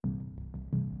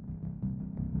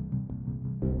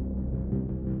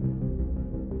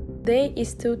Day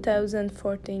is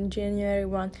 2014, January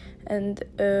 1, and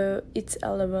it's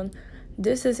 11.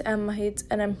 This is Emma Hits,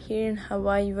 and I'm here in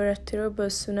Hawaii where a terrible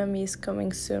tsunami is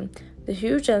coming soon. The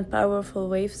huge and powerful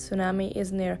wave tsunami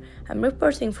is near. I'm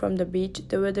reporting from the beach.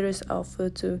 The weather is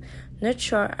awful too. Not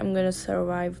sure I'm gonna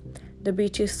survive. The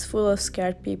beach is full of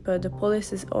scared people. The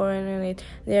police is all in it.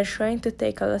 They are trying to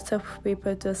take a lot of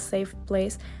people to a safe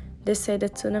place. They say the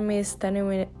tsunami is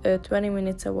 20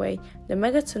 minutes away. The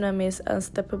mega tsunami is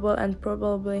unstoppable and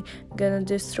probably gonna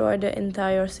destroy the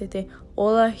entire city.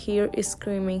 All I hear is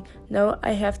screaming. Now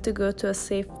I have to go to a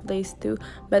safe place too,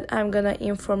 but I'm gonna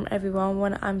inform everyone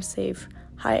when I'm safe.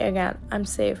 Hi again, I'm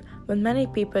safe, but many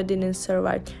people didn't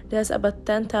survive. There's about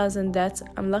 10,000 deaths.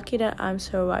 I'm lucky that I'm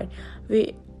survived.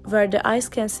 Where the ice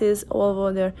can seize all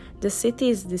water, the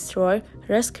city is destroyed,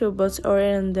 rescue boats are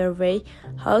on their way,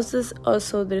 houses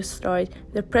also destroyed.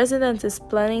 The president is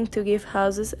planning to give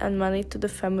houses and money to the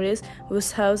families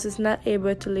whose house is not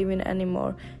able to live in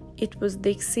anymore. It was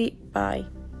Dixie. Bye.